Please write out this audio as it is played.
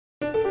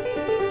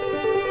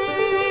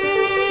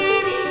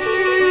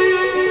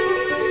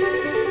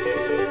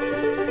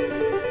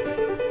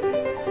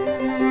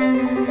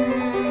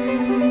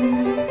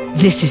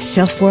This is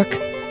SelfWork,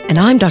 and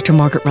I'm Dr.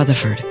 Margaret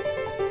Rutherford.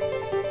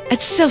 At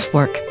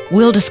SelfWork,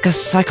 we'll discuss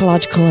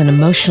psychological and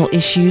emotional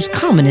issues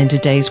common in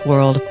today's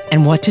world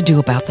and what to do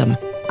about them.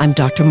 I'm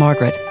Dr.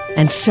 Margaret,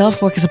 and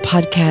SelfWork is a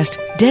podcast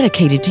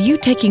dedicated to you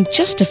taking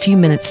just a few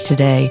minutes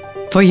today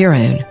for your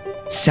own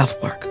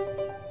self-work.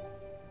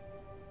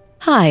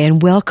 Hi,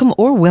 and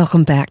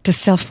welcome back to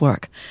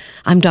SelfWork.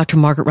 I'm Dr.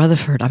 Margaret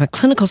Rutherford. I'm a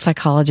clinical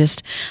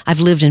psychologist. I've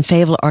lived in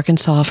Fayetteville,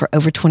 Arkansas for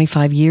over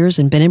 25 years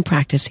and been in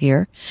practice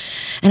here.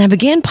 And I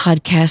began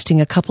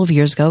podcasting a couple of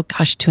years ago,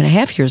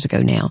 2.5 years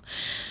ago now,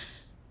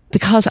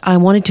 because I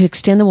wanted to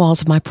extend the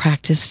walls of my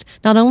practice,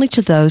 not only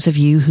to those of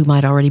you who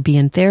might already be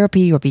in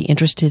therapy or be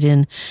interested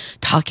in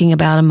talking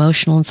about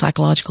emotional and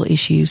psychological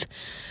issues,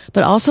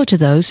 but also to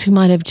those who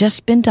might have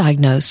just been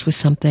diagnosed with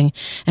something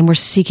and were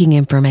seeking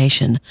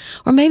information.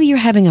 Or maybe you're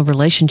having a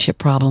relationship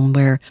problem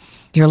where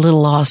you're a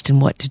little lost in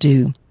what to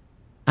do.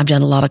 I've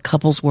done a lot of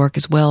couples work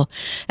as well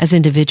as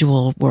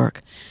individual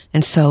work.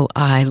 And so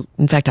I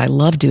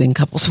love doing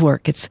couples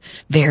work. It's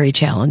very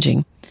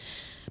challenging.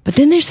 But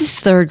then there's this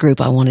third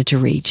group I wanted to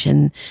reach,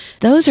 and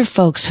those are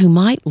folks who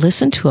might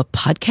listen to a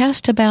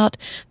podcast about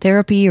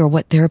therapy or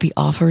what therapy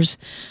offers,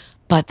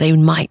 but they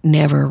might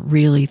never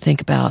really think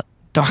about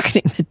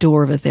darkening the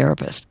door of a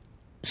therapist.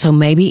 So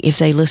maybe if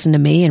they listen to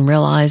me and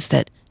realize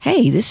that,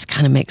 hey, this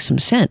kind of makes some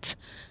sense,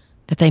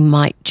 that they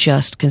might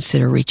just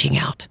consider reaching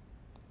out.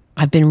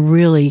 I've been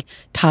really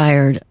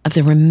tired of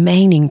the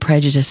remaining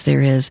prejudice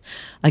there is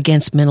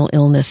against mental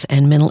illness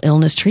and mental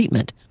illness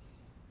treatment.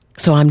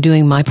 So I'm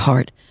doing my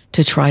part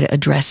to try to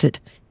address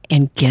it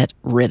and get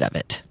rid of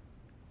it.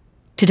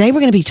 Today we're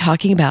going to be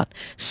talking about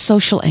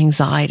social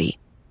anxiety.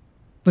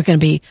 We're going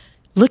to be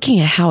looking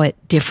at how it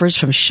differs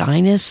from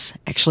shyness.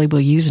 Actually,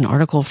 we'll use an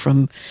article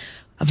from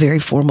a very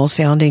formal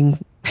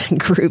sounding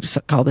group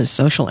called the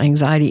Social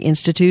Anxiety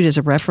Institute as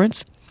a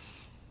reference.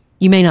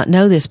 You may not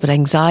know this, but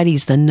anxiety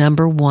is the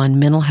number one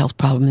mental health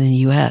problem in the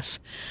U.S.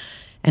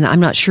 And I'm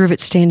not sure if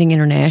it's standing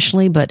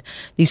internationally, but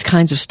these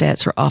kinds of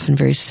stats are often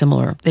very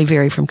similar. They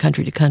vary from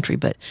country to country,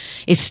 but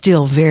it's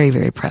still very,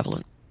 very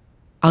prevalent.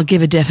 I'll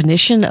give a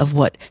definition of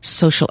what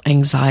social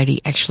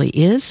anxiety actually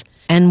is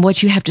and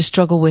what you have to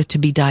struggle with to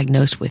be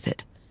diagnosed with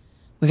it.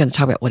 We're going to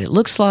talk about what it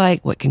looks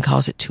like, what can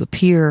cause it to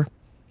appear.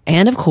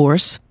 And of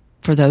course,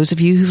 for those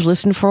of you who've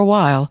listened for a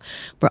while,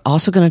 we're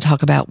also going to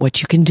talk about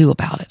what you can do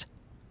about it.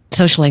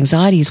 Social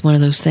anxiety is one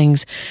of those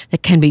things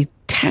that can be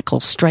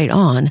tackled straight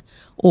on,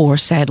 or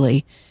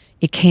sadly,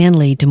 it can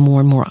lead to more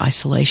and more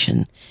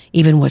isolation,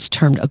 even what's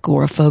termed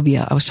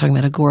agoraphobia. I was talking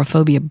about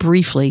agoraphobia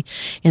briefly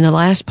in the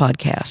last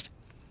podcast.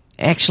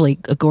 Actually,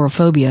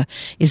 agoraphobia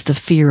is the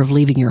fear of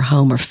leaving your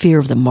home, or fear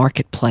of the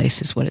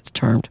marketplace is what it's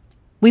termed.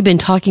 We've been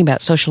talking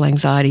about social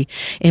anxiety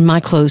in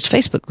my closed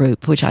Facebook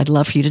group, which I'd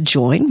love for you to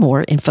join.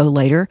 More info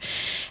later.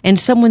 And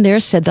someone there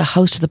said the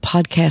host of the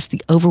podcast,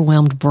 The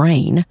Overwhelmed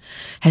Brain,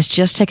 has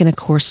just taken a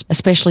course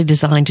especially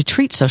designed to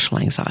treat social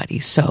anxiety.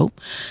 So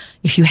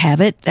if you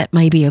have it, that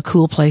may be a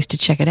cool place to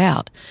check it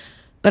out.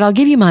 But I'll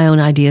give you my own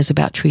ideas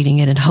about treating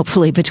it, and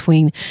hopefully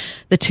between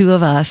the two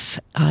of us,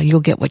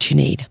 you'll get what you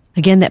need.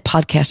 Again, that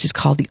podcast is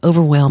called The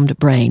Overwhelmed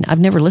Brain. I've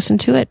never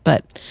listened to it,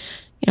 but,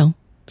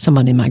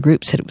 someone in my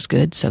group said it was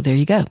good, so there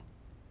you go.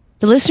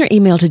 The listener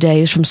email today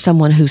is from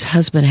someone whose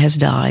husband has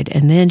died,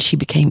 and then she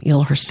became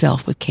ill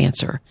herself with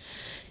cancer.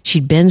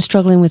 She'd been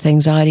struggling with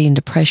anxiety and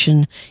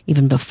depression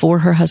even before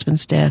her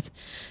husband's death,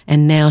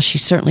 and now she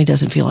certainly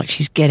doesn't feel like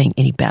she's getting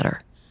any better.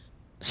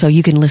 So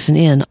you can listen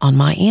in on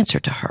my answer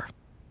to her.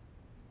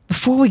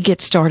 Before we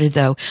get started,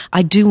 though,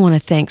 I do want to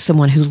thank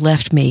someone who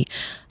left me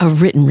a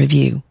written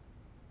review.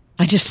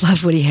 I just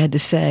loved what he had to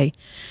say.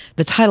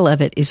 The title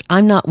of it is,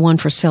 "I'm not one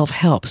for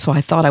self-help, so I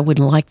thought I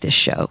wouldn't like this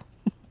show."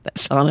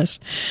 That's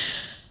honest.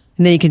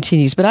 And then he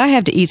continues, "But I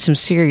have to eat some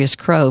serious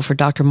crow for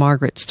Dr.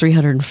 Margaret's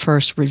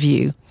 301st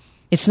review.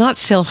 It's not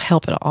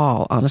self-help at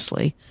all,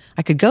 honestly.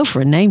 I could go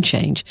for a name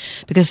change,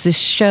 because this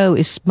show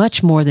is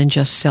much more than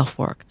just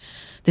self-work.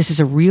 This is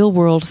a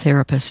real-world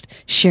therapist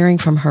sharing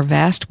from her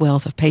vast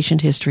wealth of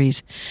patient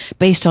histories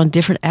based on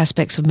different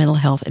aspects of mental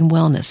health and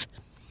wellness.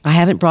 I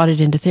haven't brought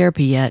it into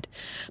therapy yet,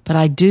 but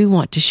I do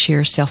want to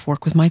share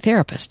self-work with my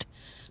therapist.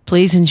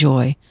 Please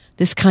enjoy.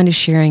 This kind of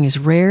sharing is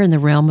rare in the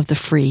realm of the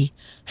free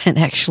and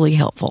actually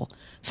helpful,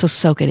 so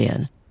soak it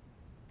in."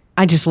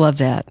 I just love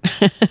that.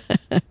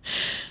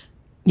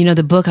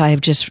 The book I have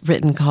just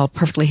written called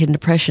Perfectly Hidden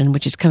Depression,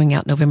 which is coming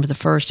out November the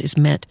 1st, is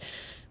meant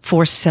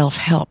for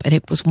self-help. And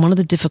it was one of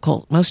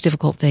the most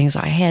difficult things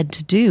I had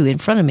to do in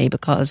front of me,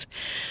 because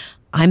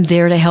I'm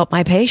there to help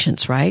my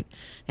patients, right?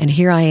 And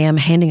here I am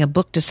handing a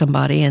book to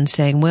somebody and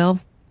saying,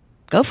 well,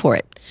 go for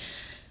it.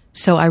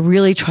 So I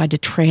really tried to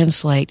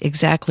translate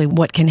exactly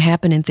what can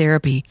happen in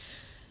therapy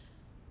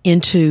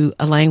into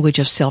a language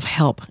of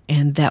self-help.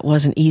 And that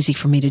wasn't easy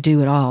for me to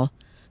do at all.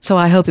 So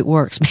I hope it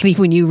works. Maybe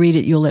when you read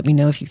it, you'll let me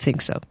know if you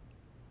think so.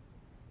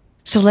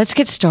 So let's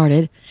get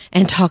started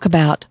and talk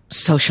about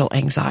social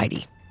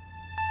anxiety.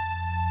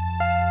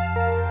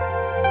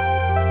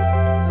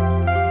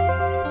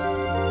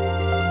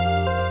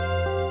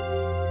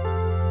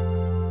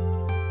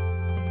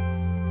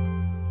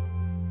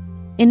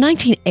 In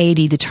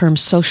 1980, the term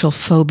social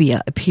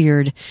phobia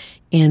appeared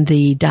in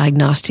the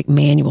diagnostic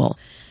manual,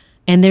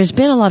 and there's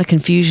been a lot of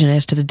confusion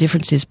as to the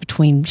differences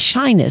between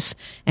shyness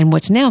and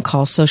what's now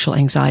called social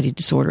anxiety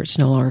disorder. It's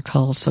no longer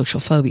called social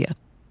phobia.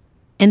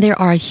 And there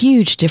are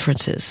huge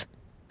differences.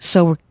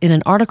 So in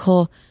an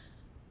article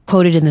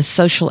quoted in the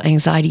Social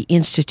Anxiety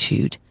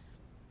Institute,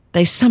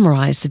 they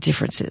summarize the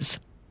differences.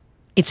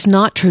 It's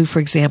not true,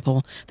 for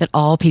example, that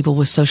all people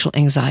with social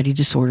anxiety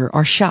disorder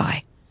are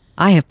shy.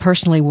 I have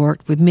personally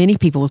worked with many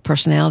people with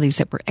personalities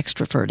that were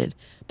extroverted,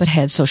 but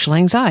had social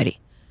anxiety.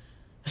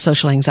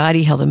 Social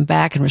anxiety held them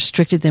back and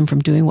restricted them from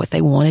doing what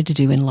they wanted to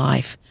do in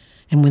life.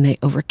 And when they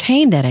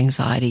overcame that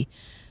anxiety,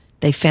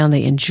 they found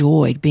they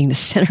enjoyed being the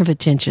center of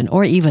attention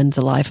or even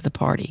the life of the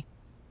party.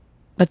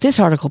 But this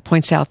article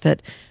points out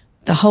that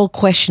the whole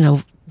question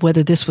of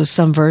whether this was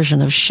some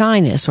version of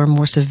shyness or a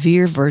more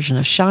severe version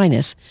of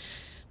shyness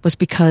was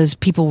because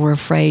people were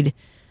afraid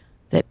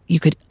that you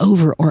could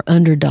over or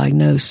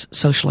underdiagnose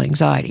social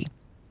anxiety.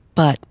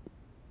 But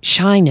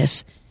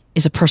shyness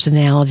is a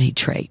personality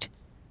trait.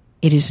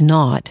 It is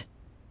not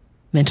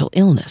mental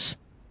illness.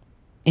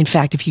 In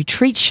fact, if you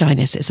treat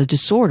shyness as a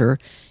disorder,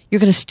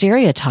 you're going to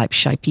stereotype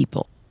shy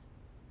people.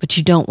 But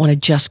you don't want to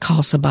just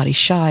call somebody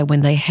shy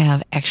when they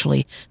have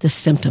actually the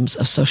symptoms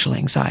of social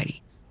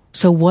anxiety.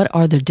 So what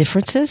are the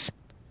differences?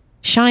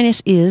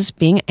 Shyness is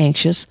being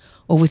anxious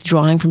or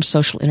withdrawing from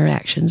social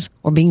interactions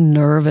or being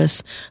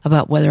nervous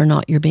about whether or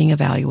not you're being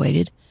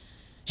evaluated.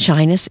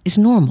 Shyness is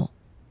normal.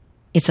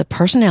 It's a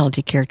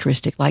personality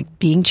characteristic like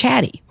being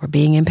chatty or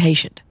being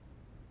impatient.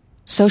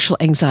 Social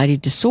anxiety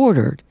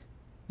disorder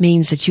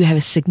means that you have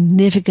a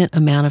significant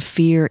amount of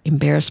fear,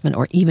 embarrassment,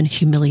 or even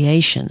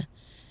humiliation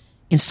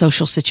in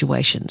social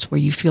situations where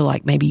you feel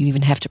like maybe you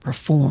even have to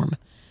perform,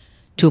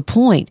 to a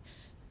point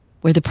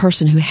where the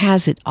person who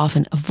has it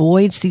often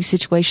avoids these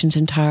situations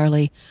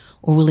entirely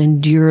or will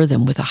endure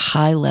them with a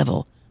high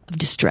level of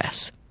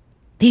distress.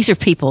 These are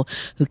people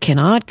who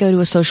cannot go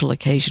to a social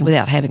occasion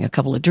without having a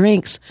couple of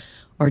drinks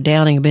or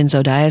downing a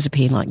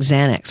benzodiazepine like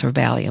Xanax or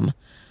Valium.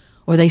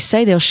 Or they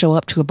say they'll show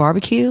up to a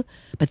barbecue,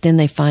 but then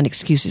they find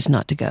excuses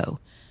not to go.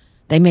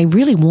 They may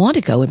really want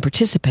to go and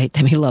participate.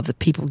 They may love the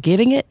people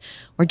giving it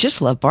or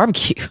just love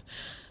barbecue.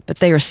 But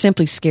they are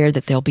simply scared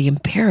that they'll be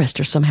embarrassed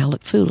or somehow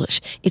look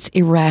foolish. It's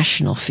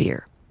irrational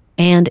fear,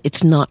 and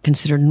it's not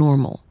considered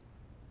normal.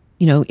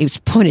 You know, it's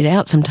pointed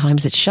out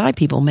sometimes that shy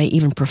people may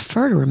even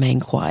prefer to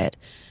remain quiet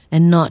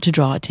and not to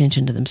draw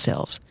attention to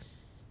themselves.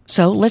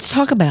 So let's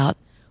talk about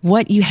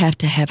what you have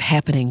to have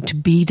happening to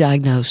be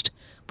diagnosed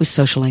with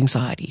social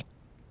anxiety.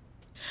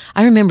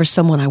 I remember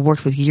someone I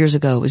worked with years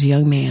ago was a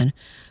young man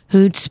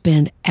who'd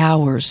spend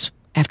hours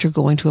after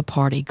going to a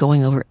party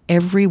going over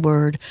every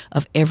word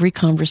of every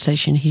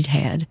conversation he'd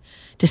had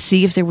to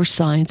see if there were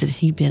signs that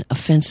he'd been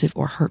offensive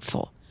or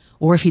hurtful,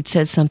 or if he'd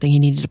said something he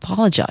needed to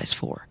apologize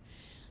for.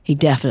 He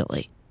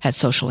definitely had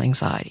social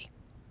anxiety.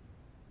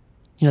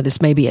 You know,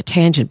 this may be a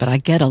tangent, but I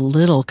get a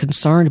little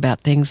concerned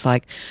about things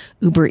like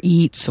Uber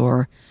Eats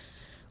or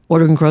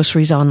ordering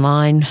groceries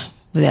online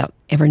without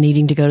ever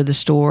needing to go to the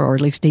store, or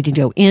at least needing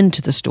to go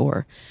into the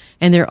store.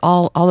 And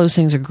all those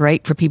things are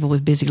great for people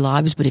with busy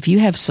lives, but if you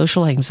have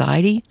social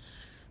anxiety,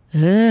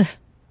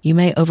 you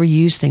may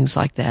overuse things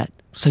like that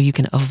so you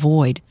can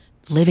avoid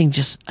living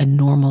just a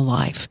normal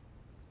life.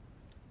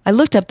 I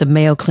looked up the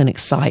Mayo Clinic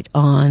site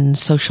on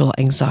social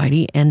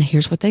anxiety, and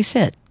here's what they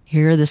said.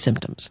 Here are the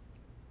symptoms.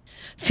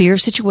 Fear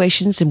of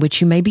situations in which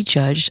you may be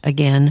judged.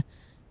 Again,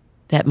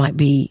 that might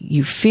be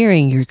you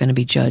fearing you're going to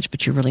be judged,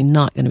 but you're really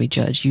not going to be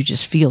judged. You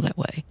just feel that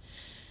way.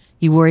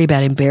 You worry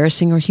about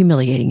embarrassing or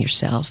humiliating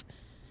yourself.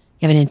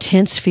 You have an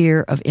intense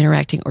fear of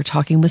interacting or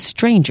talking with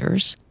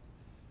strangers.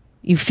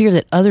 You fear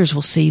that others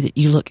will see that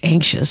you look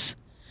anxious.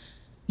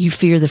 You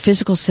fear the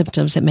physical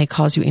symptoms that may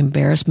cause you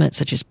embarrassment,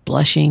 such as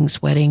blushing,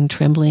 sweating,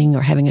 trembling,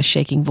 or having a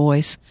shaking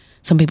voice.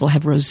 Some people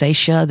have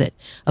rosacea that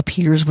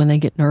appears when they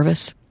get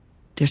nervous.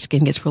 Their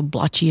skin gets real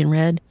blotchy and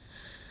red.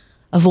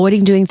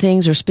 Avoiding doing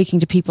things or speaking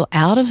to people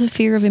out of the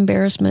fear of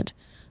embarrassment.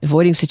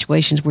 Avoiding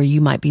situations where you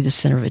might be the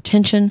center of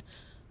attention,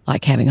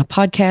 like having a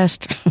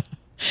podcast.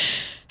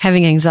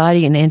 Having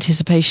anxiety in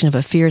anticipation of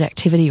a feared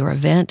activity or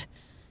event.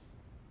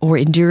 Or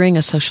enduring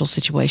a social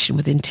situation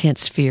with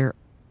intense fear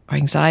or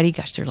anxiety.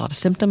 Gosh, there are a lot of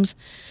symptoms.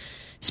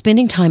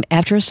 Spending time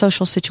after a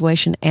social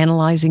situation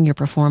analyzing your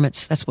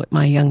performance. That's what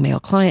my young male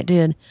client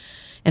did.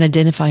 And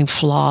identifying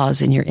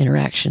flaws in your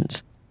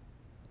interactions.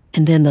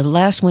 And then the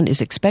last one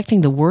is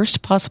expecting the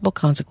worst possible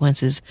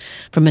consequences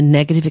from a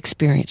negative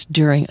experience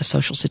during a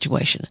social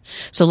situation.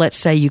 So let's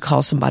say you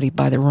call somebody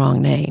by the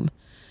wrong name.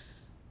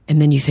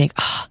 And then you think,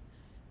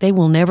 they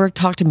will never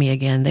talk to me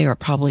again. They are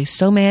probably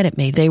so mad at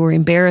me. They were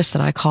embarrassed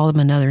that I called them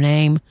another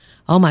name.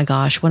 Oh my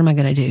gosh, what am I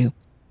going to do?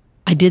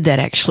 I did that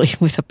actually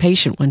with a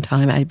patient one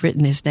time. I'd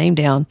written his name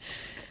down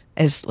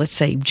as, let's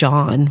say,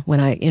 John, when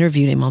I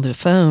interviewed him on the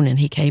phone, and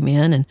he came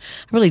in, and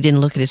I really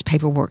didn't look at his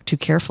paperwork too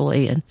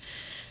carefully. And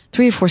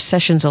 3 or 4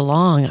 sessions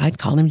along, I'd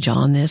called him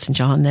John this and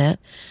John that.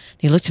 And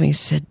he looked at me and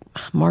said,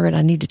 Margaret,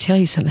 I need to tell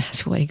you something. I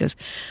said, what? He goes,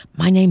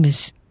 my name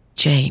is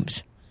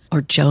James.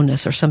 or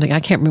Jonas or something. I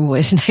can't remember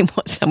what his name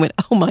was. I went,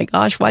 oh my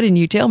gosh, why didn't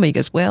you tell me? He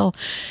goes, well,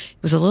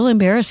 it was a little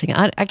embarrassing.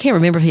 I can't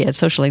remember if he had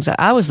social anxiety.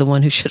 I was the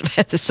one who should have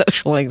had the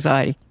social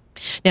anxiety.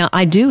 Now,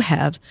 I do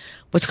have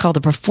what's called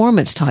the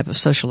performance type of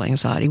social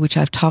anxiety, which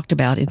I've talked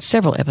about in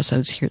several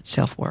episodes here at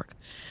SelfWork.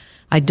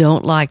 I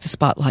don't like the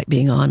spotlight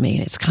being on me,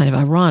 and it's kind of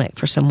ironic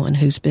for someone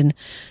who's been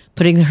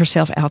putting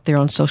herself out there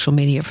on social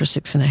media for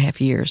 6.5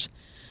 years.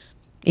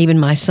 Even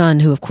my son,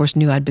 who of course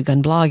knew I'd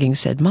begun blogging,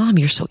 said, Mom,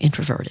 you're so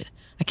introverted.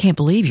 I can't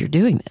believe you're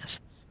doing this.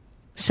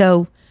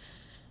 So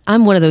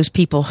I'm one of those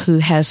people who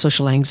has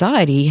social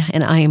anxiety,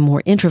 and I am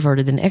more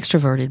introverted than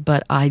extroverted,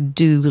 but I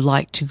do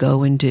like to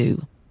go and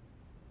do.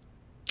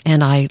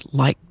 And I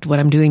like what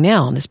I'm doing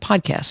now on this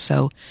podcast.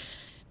 So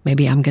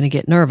maybe I'm going to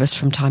get nervous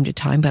from time to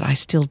time, but I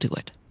still do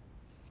it.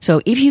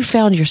 So if you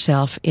found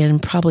yourself in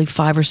probably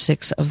 5 or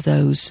 6 of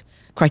those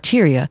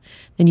criteria,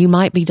 then you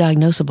might be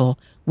diagnosable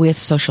with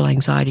social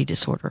anxiety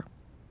disorder.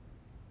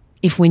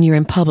 If when you're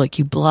in public,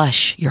 you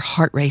blush, your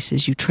heart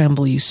races, you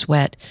tremble, you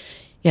sweat,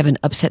 you have an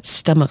upset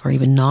stomach or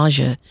even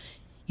nausea,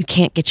 you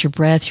can't get your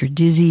breath, you're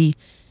dizzy,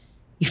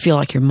 you feel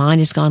like your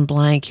mind has gone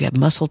blank, you have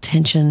muscle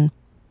tension,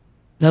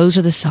 those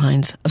are the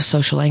signs of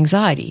social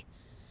anxiety.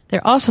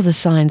 They're also the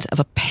signs of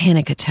a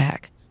panic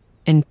attack.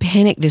 And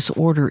panic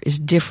disorder is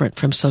different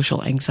from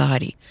social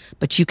anxiety,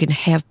 but you can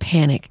have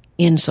panic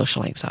in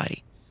social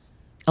anxiety.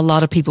 A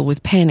lot of people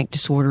with panic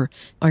disorder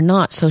are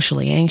not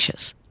socially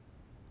anxious.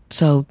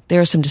 So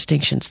there are some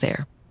distinctions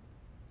there.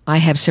 I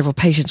have several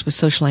patients with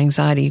social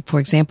anxiety. For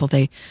example,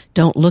 they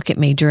don't look at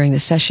me during the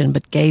session,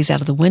 but gaze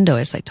out of the window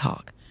as they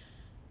talk.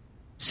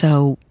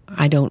 So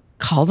I don't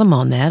call them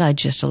on that. I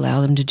just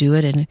allow them to do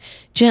it and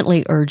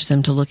gently urge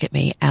them to look at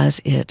me as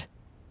it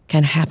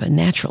can happen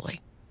naturally.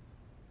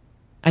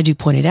 I do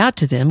point it out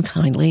to them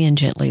kindly and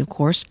gently, of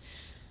course,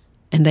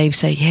 and they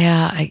say,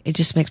 it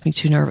just makes me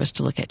too nervous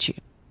to look at you.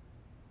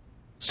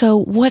 So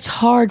what's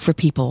hard for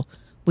people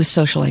with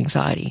social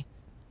anxiety?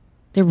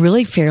 They're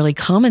really fairly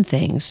common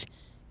things.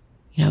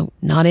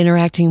 Not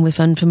interacting with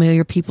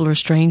unfamiliar people or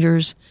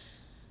strangers.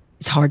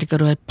 It's hard to go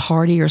to a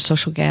party or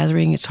social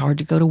gathering. It's hard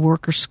to go to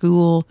work or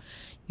school.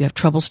 You have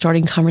trouble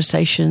starting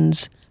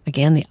conversations.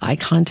 Again, the eye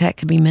contact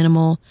can be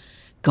minimal.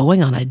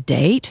 Going on a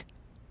date?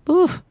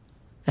 Ooh,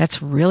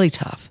 that's really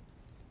tough.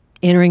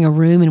 Entering a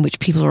room in which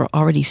people are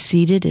already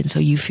seated, and so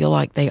you feel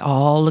like they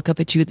all look up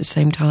at you at the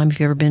same time. If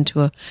you've ever been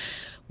to a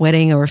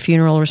wedding or a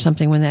funeral or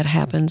something when that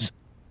happens.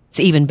 It's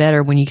even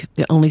better when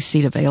the only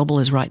seat available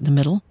is right in the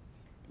middle.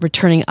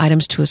 Returning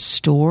items to a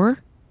store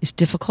is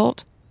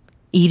difficult.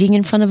 Eating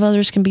in front of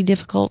others can be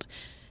difficult.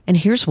 And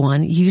here's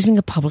one, using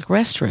a public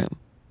restroom.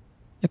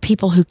 There are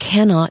people who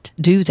cannot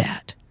do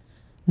that.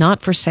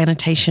 Not for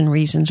sanitation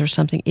reasons or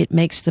something. It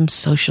makes them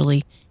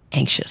socially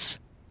anxious.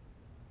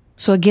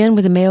 So again,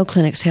 with the Mayo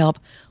Clinic's help,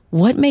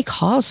 what may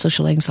cause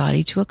social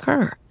anxiety to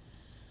occur?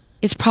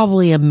 It's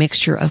probably a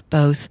mixture of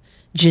both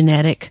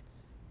genetic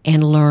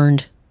and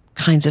learned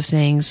kinds of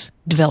things,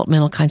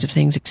 developmental kinds of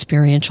things,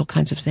 experiential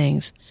kinds of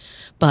things.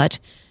 But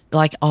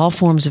like all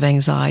forms of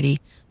anxiety,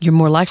 you're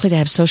more likely to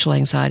have social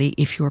anxiety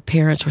if your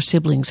parents or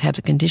siblings have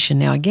the condition.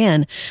 Now,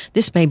 again,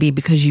 this may be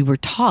because you were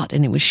taught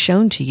and it was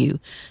shown to you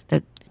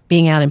that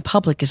being out in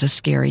public is a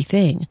scary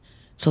thing.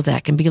 So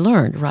that can be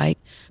learned, right?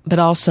 But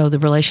also the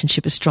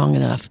relationship is strong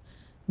enough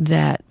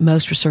that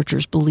most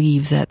researchers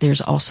believe that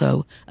there's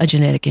also a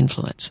genetic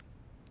influence.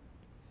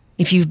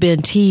 If you've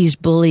been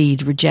teased,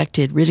 bullied,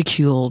 rejected,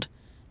 ridiculed,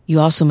 you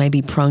also may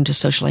be prone to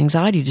social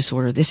anxiety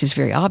disorder. This is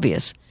very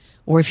obvious.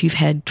 Or if you've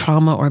had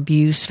trauma or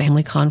abuse,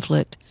 family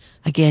conflict,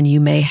 again, you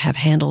may have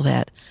handled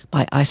that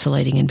by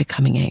isolating and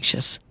becoming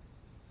anxious.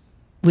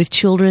 With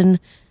children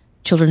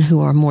who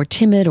are more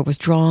timid or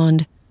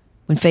withdrawn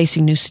when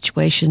facing new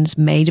situations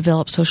may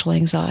develop social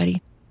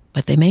anxiety,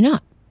 but they may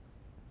not.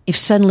 If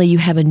suddenly you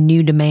have a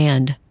new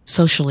demand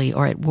socially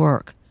or at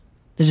work,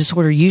 the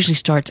disorder usually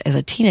starts as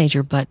a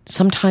teenager, but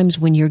sometimes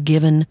when you're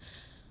given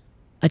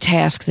a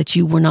task that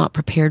you were not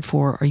prepared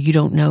for or you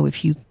don't know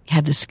if you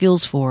have the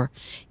skills for,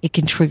 it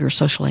can trigger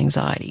social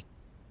anxiety.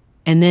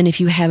 And then if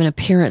you have an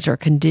appearance or a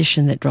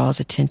condition that draws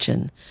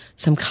attention,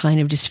 some kind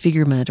of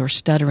disfigurement or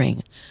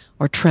stuttering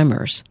or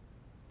tremors,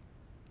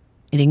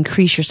 it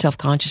increases your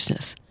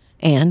self-consciousness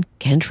and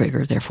can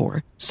trigger,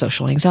 therefore,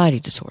 social anxiety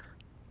disorder.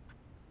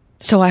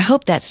 So I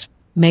hope that's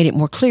made it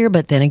more clear,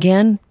 but then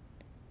again,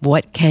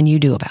 what can you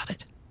do about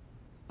it?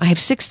 I have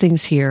 6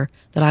 things here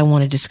that I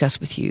want to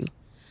discuss with you.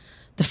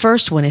 The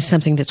first one is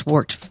something that's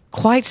worked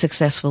quite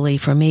successfully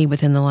for me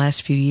within the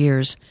last few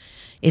years,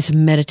 is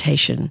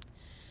meditation.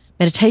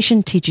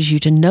 Meditation teaches you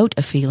to note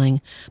a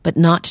feeling, but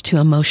not to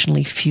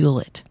emotionally fuel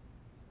it.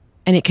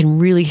 And it can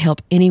really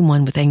help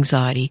anyone with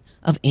anxiety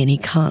of any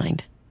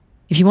kind.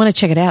 If you want to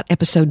check it out,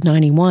 episode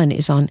 91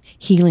 is on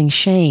healing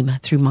shame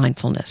through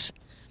mindfulness.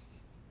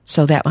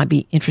 So that might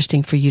be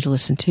interesting for you to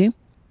listen to.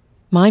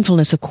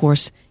 Mindfulness, of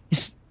course,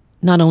 is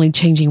not only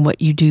changing what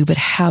you do, but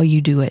how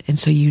you do it. And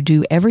so you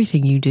do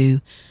everything you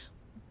do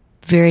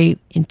very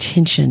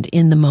intentioned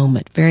in the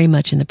moment, very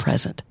much in the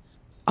present.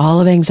 All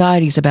of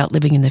anxiety is about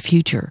living in the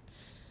future.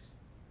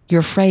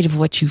 you're afraid of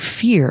what you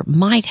fear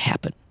might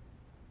happen.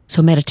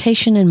 So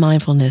meditation and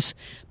mindfulness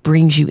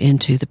brings you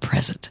into the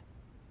present.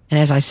 And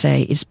as I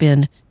say, it's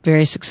been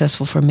very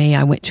successful for me.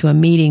 I went to a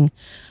meeting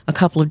a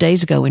couple of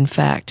days ago, in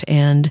fact,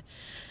 and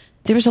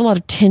there was a lot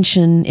of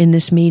tension in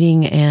this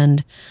meeting,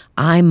 and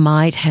I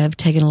might have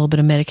taken a little bit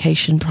of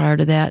medication prior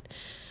to that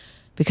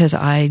because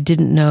I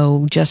didn't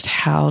know just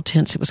how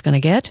tense it was going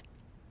to get,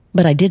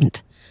 but I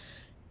didn't.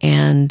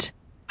 And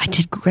I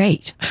did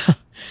great.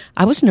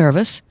 I was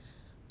nervous,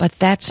 but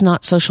that's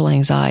not social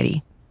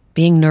anxiety.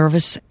 Being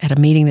nervous at a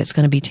meeting that's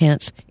going to be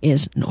tense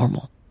is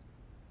normal.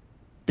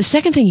 The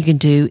second thing you can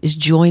do is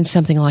join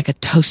something like a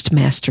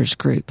Toastmasters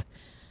group.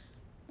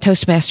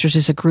 Toastmasters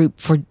is a group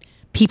for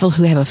people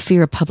who have a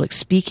fear of public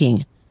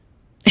speaking.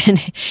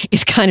 And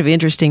it's kind of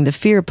interesting. The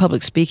fear of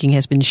public speaking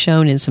has been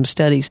shown in some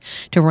studies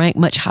to rank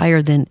much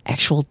higher than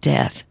actual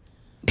death.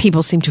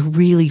 People seem to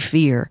really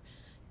fear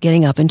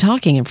getting up and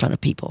talking in front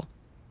of people.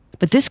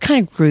 But this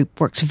kind of group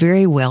works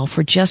very well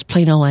for just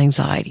plain old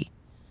anxiety.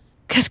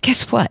 Because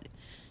guess what?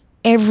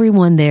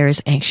 Everyone there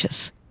is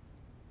anxious.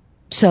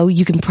 So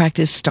you can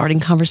practice starting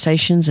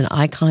conversations and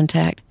eye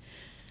contact.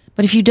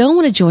 But if you don't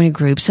want to join a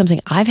group, something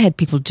I've had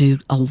people do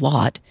a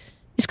lot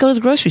is go to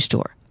the grocery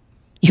store.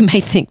 You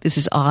may think this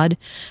is odd,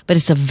 but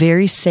it's a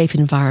very safe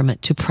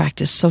environment to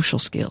practice social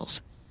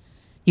skills.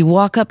 You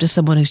walk up to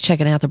someone who's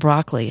checking out the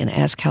broccoli and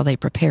ask how they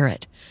prepare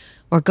it,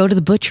 or go to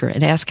the butcher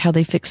and ask how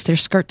they fix their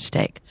skirt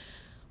steak,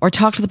 or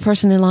talk to the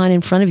person in line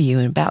in front of you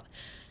about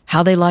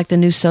how they like the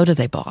new soda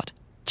they bought.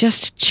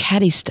 Just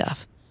chatty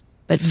stuff,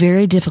 but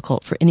very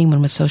difficult for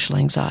anyone with social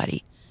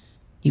anxiety.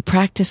 You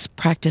practice,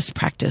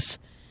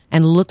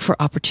 and look for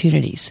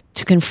opportunities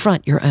to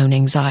confront your own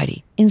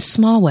anxiety in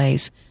small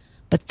ways,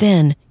 but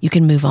then you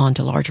can move on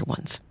to larger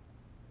ones.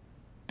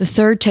 The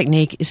third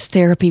technique is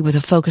therapy with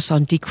a focus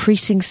on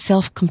decreasing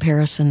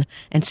self-comparison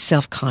and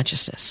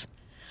self-consciousness.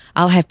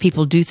 I'll have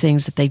people do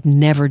things that they'd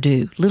never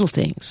do, little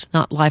things,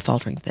 not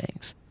life-altering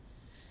things.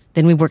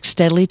 Then we work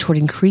steadily toward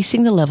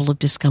increasing the level of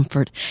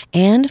discomfort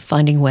and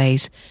finding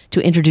ways to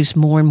introduce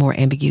more and more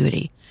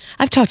ambiguity.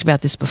 I've talked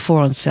about this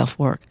before on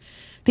SelfWork.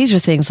 These are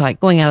things like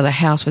going out of the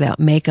house without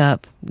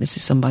makeup. This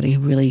is somebody who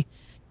really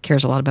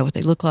cares a lot about what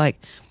they look like.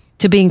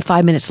 To being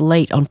 5 minutes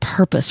late on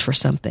purpose for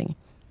something.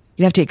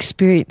 You have to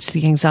experience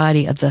the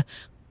anxiety of the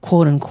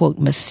quote-unquote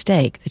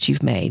mistake that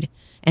you've made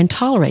and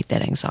tolerate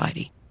that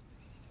anxiety.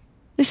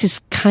 This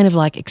is kind of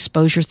like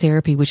exposure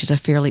therapy, which is a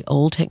fairly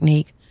old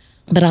technique.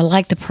 But I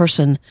like the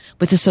person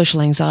with the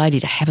social anxiety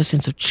to have a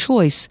sense of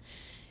choice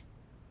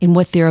in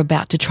what they're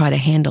about to try to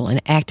handle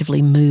and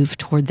actively move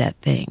toward that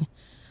thing.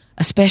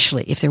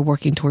 Especially if they're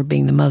working toward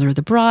being the mother of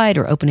the bride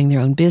or opening their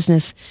own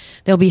business,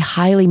 they'll be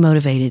highly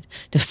motivated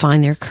to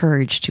find their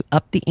courage to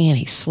up the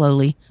ante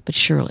slowly but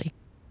surely.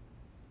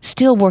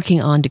 Still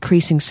working on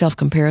decreasing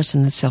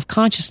self-comparison and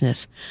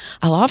self-consciousness,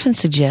 I'll often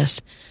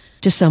suggest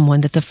to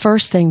someone that the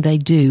first thing they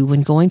do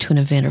when going to an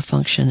event or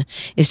function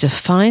is to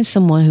find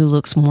someone who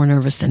looks more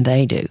nervous than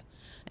they do.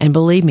 And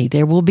believe me,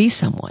 there will be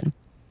someone.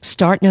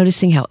 Start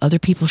noticing how other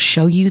people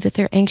show you that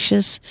they're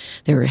anxious.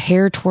 There are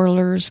hair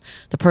twirlers,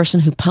 the person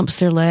who pumps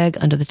their leg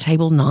under the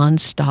table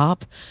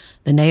nonstop,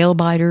 the nail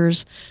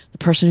biters, the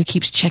person who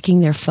keeps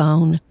checking their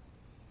phone.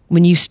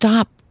 When you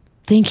stop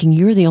thinking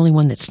you're the only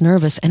one that's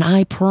nervous, and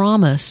I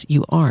promise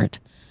you aren't,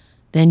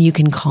 then you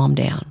can calm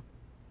down.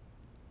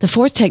 The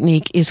fourth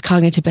technique is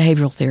cognitive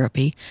behavioral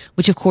therapy,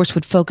 which of course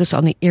would focus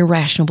on the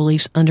irrational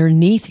beliefs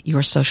underneath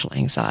your social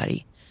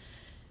anxiety.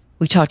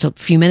 We talked a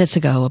few minutes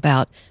ago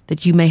about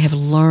that you may have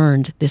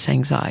learned this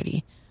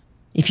anxiety.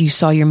 If you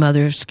saw your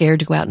mother scared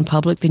to go out in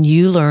public, then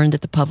you learned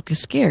that the public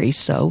is scary,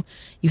 so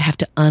you have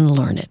to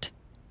unlearn it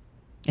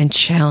and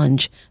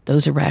challenge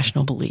those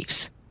irrational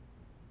beliefs.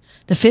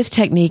 The fifth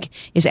technique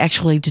is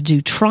actually to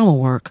do trauma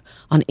work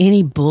on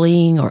any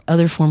bullying or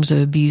other forms of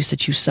abuse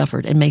that you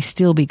suffered and may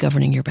still be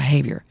governing your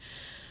behavior.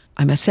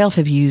 I myself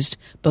have used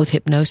both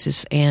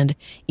hypnosis and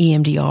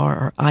EMDR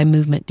or eye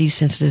movement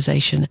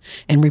desensitization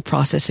and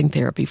reprocessing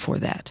therapy for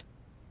that.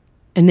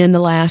 And then the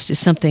last is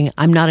something,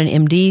 I'm not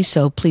an MD,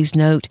 so please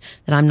note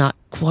that I'm not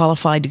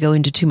qualified to go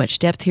into too much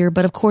depth here,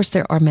 but of course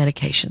there are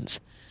medications.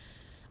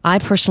 I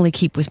personally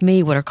keep with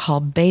me what are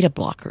called beta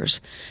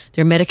blockers.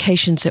 They're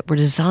medications that were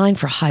designed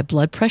for high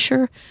blood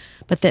pressure,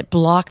 but that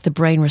block the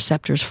brain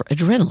receptors for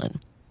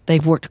adrenaline.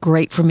 They've worked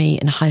great for me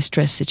in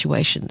high-stress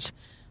situations.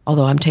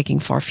 Although I'm taking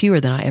far fewer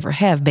than I ever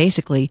have,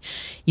 basically,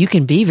 you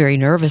can be very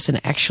nervous and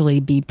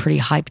actually be pretty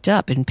hyped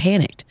up and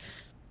panicked.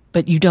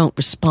 But you don't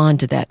respond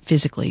to that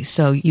physically,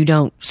 so you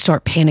don't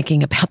start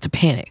panicking about the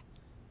panic.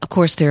 Of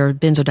course, there are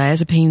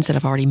benzodiazepines that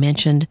I've already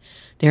mentioned.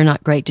 They're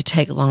not great to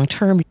take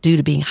long-term due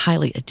to being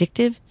highly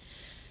addictive.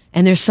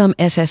 And there's some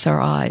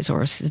SSRIs,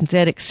 or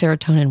synthetic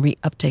serotonin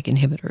reuptake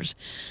inhibitors,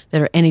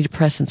 that are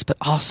antidepressants but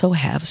also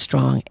have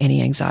strong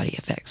anti-anxiety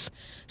effects.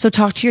 So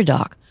talk to your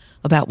doc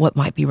about what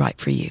might be right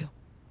for you.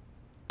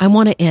 I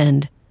want to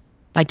end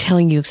by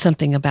telling you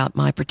something about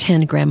my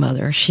pretend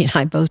grandmother. She and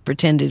I both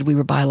pretended we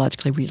were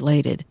biologically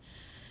related.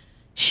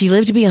 She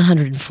lived to be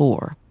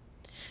 104,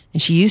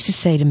 and she used to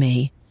say to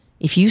me,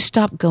 If you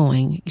stop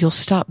going, you'll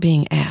stop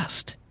being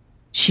asked.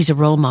 She's a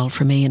role model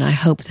for me, and I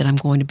hope that I'm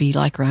going to be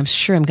like her. I'm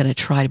sure I'm going to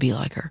try to be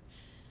like her.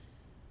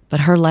 But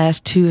her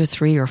last 2 or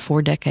 3 or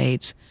 4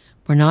 decades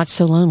were not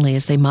so lonely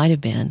as they might have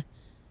been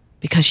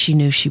because she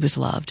knew she was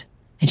loved,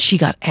 and she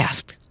got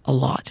asked a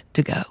lot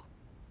to go.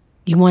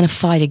 You want to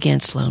fight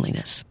against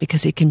loneliness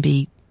because it can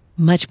be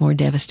much more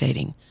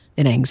devastating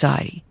than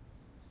anxiety.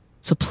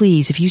 So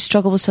please, if you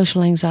struggle with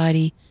social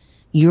anxiety,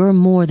 you're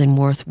more than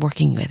worth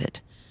working with it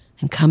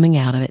and coming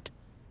out of it,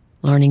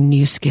 learning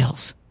new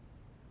skills.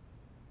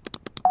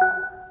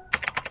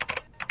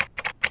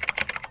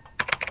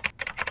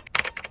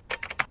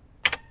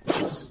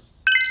 The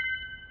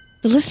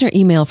listener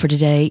email for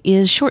today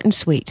is short and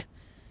sweet.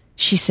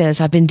 She says,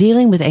 I've been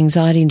dealing with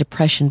anxiety and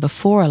depression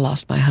before I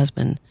lost my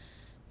husband.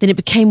 Then it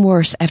became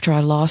worse after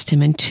I lost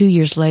him, and 2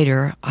 years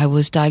later, I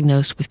was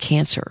diagnosed with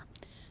cancer.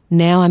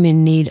 Now I'm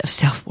in need of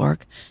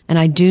self-work, and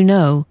I do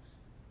know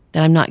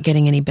that I'm not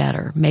getting any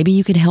better. Maybe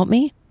you can help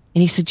me?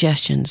 Any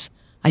suggestions?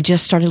 I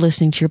just started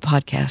listening to your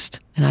podcast,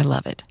 and I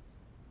love it.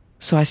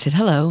 So I said,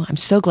 hello, I'm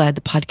so glad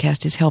the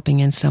podcast is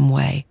helping in some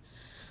way.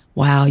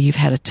 Wow, you've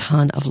had a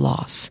ton of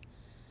loss.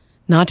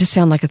 Not to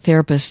sound like a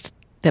therapist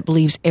that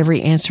believes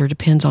every answer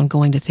depends on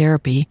going to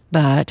therapy,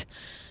 but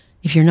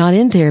if you're not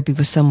in therapy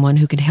with someone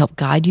who can help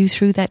guide you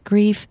through that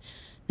grief,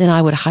 then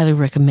I would highly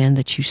recommend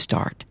that you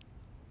start.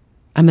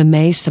 I'm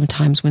amazed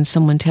sometimes when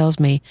someone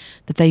tells me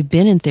that they've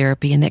been in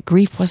therapy and that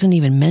grief wasn't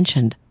even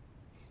mentioned.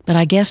 But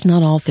I guess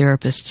not all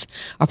therapists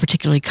are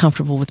particularly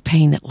comfortable with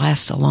pain that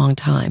lasts a long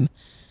time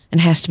and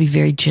has to be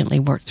very gently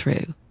worked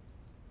through.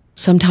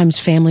 Sometimes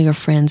family or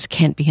friends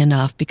can't be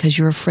enough because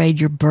you're afraid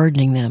you're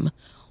burdening them,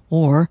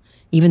 or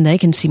even they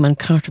can seem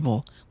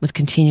uncomfortable with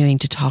continuing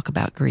to talk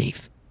about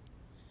grief.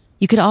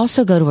 You could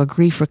also go to a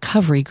grief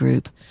recovery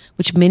group,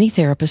 which many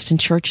therapists and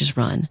churches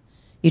run.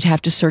 You'd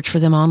have to search for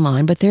them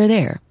online, but they're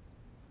there.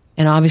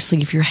 And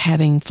obviously, if you're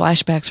having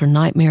flashbacks or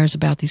nightmares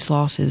about these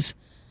losses,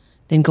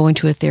 then going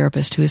to a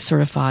therapist who is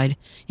certified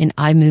in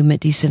eye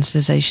movement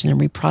desensitization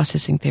and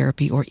reprocessing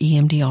therapy, or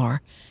EMDR,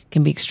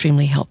 can be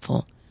extremely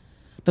helpful.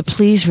 But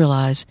please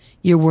realize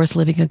you're worth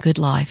living a good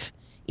life,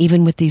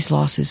 even with these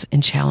losses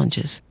and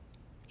challenges.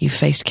 You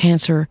faced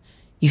cancer.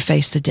 You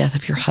faced the death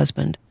of your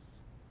husband.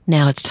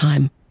 Now it's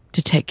time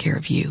to take care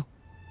of you.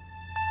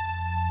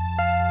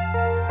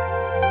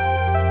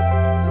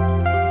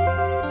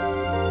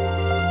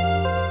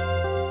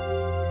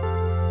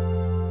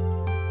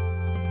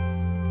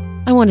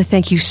 I want to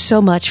thank you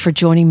so much for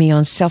joining me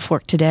on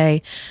SelfWork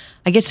today.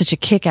 I get such a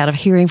kick out of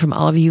hearing from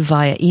all of you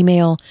via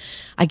email.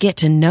 I get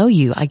to know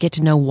you. I get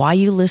to know why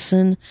you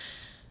listen,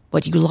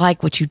 what you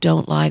like, what you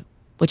don't like,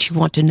 what you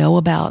want to know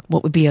about,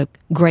 what would be a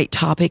great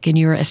topic in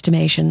your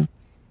estimation.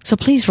 So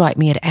please write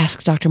me at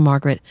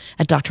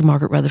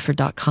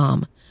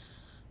askdrmargaret@drmargaretrutherford.com,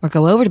 or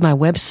go over to my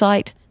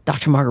website,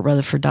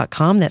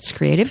 drmargaretrutherford.com. That's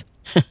creative.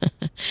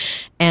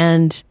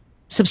 And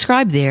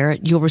subscribe there.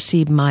 You'll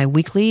receive my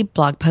weekly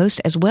blog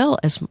post as well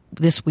as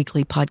this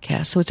weekly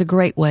podcast. So it's a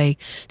great way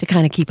to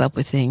kind of keep up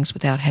with things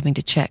without having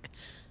to check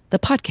the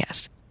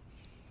podcast.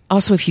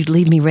 Also, if you'd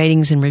leave me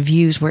ratings and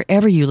reviews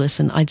wherever you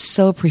listen, I'd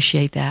so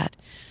appreciate that.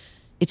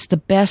 It's the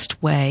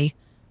best way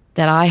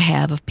that I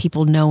have of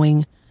people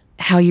knowing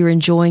how you're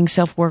enjoying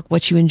SelfWork,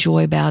 what you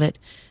enjoy about it.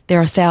 There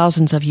are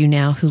thousands of you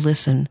now who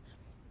listen.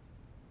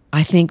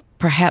 I think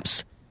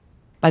perhaps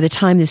by the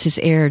time this is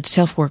aired,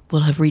 SelfWork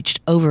will have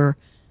reached over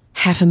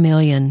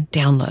 500,000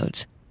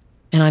 downloads.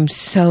 And I'm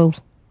so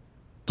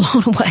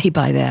blown away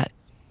by that.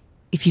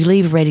 If you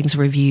leave ratings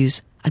and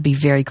reviews, I'd be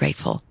very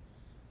grateful.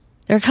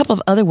 There are a couple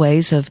of other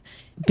ways of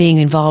being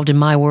involved in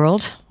my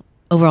world.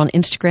 Over on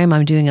Instagram,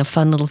 I'm doing a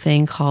fun little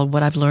thing called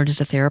What I've Learned as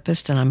a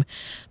Therapist, and I'm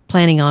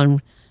planning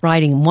on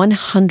writing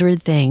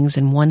 100 things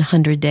in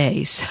 100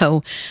 days.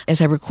 So as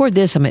I record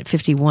this, I'm at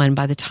 51.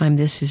 By the time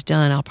this is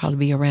done, I'll probably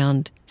be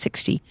around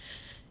 60,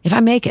 if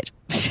I make it.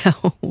 So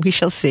we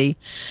shall see.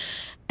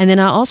 And then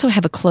I also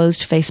have a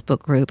closed Facebook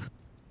group,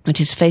 which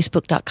is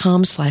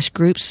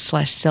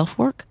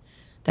facebook.com/groups/selfwork.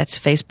 That's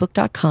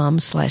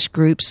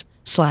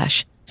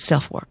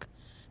facebook.com/groups/selfwork.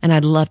 And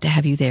I'd love to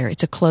have you there.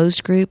 It's a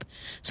closed group,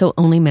 so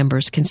only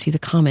members can see the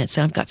comments.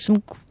 And I've got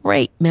some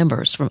great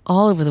members from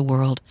all over the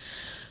world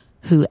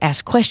who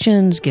ask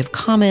questions, give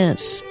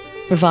comments,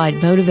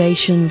 provide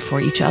motivation for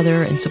each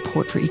other and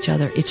support for each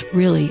other. It's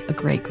really a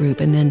great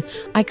group. And then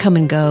I come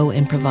and go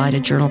and provide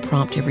a journal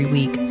prompt every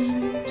week.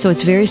 So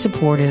it's very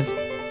supportive,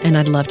 and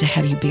I'd love to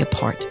have you be a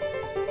part.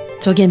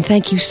 So again,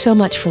 thank you so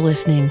much for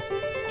listening.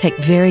 Take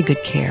very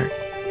good care.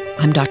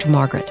 I'm Dr.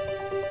 Margaret,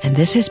 and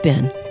this has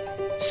been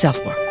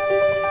SelfWork.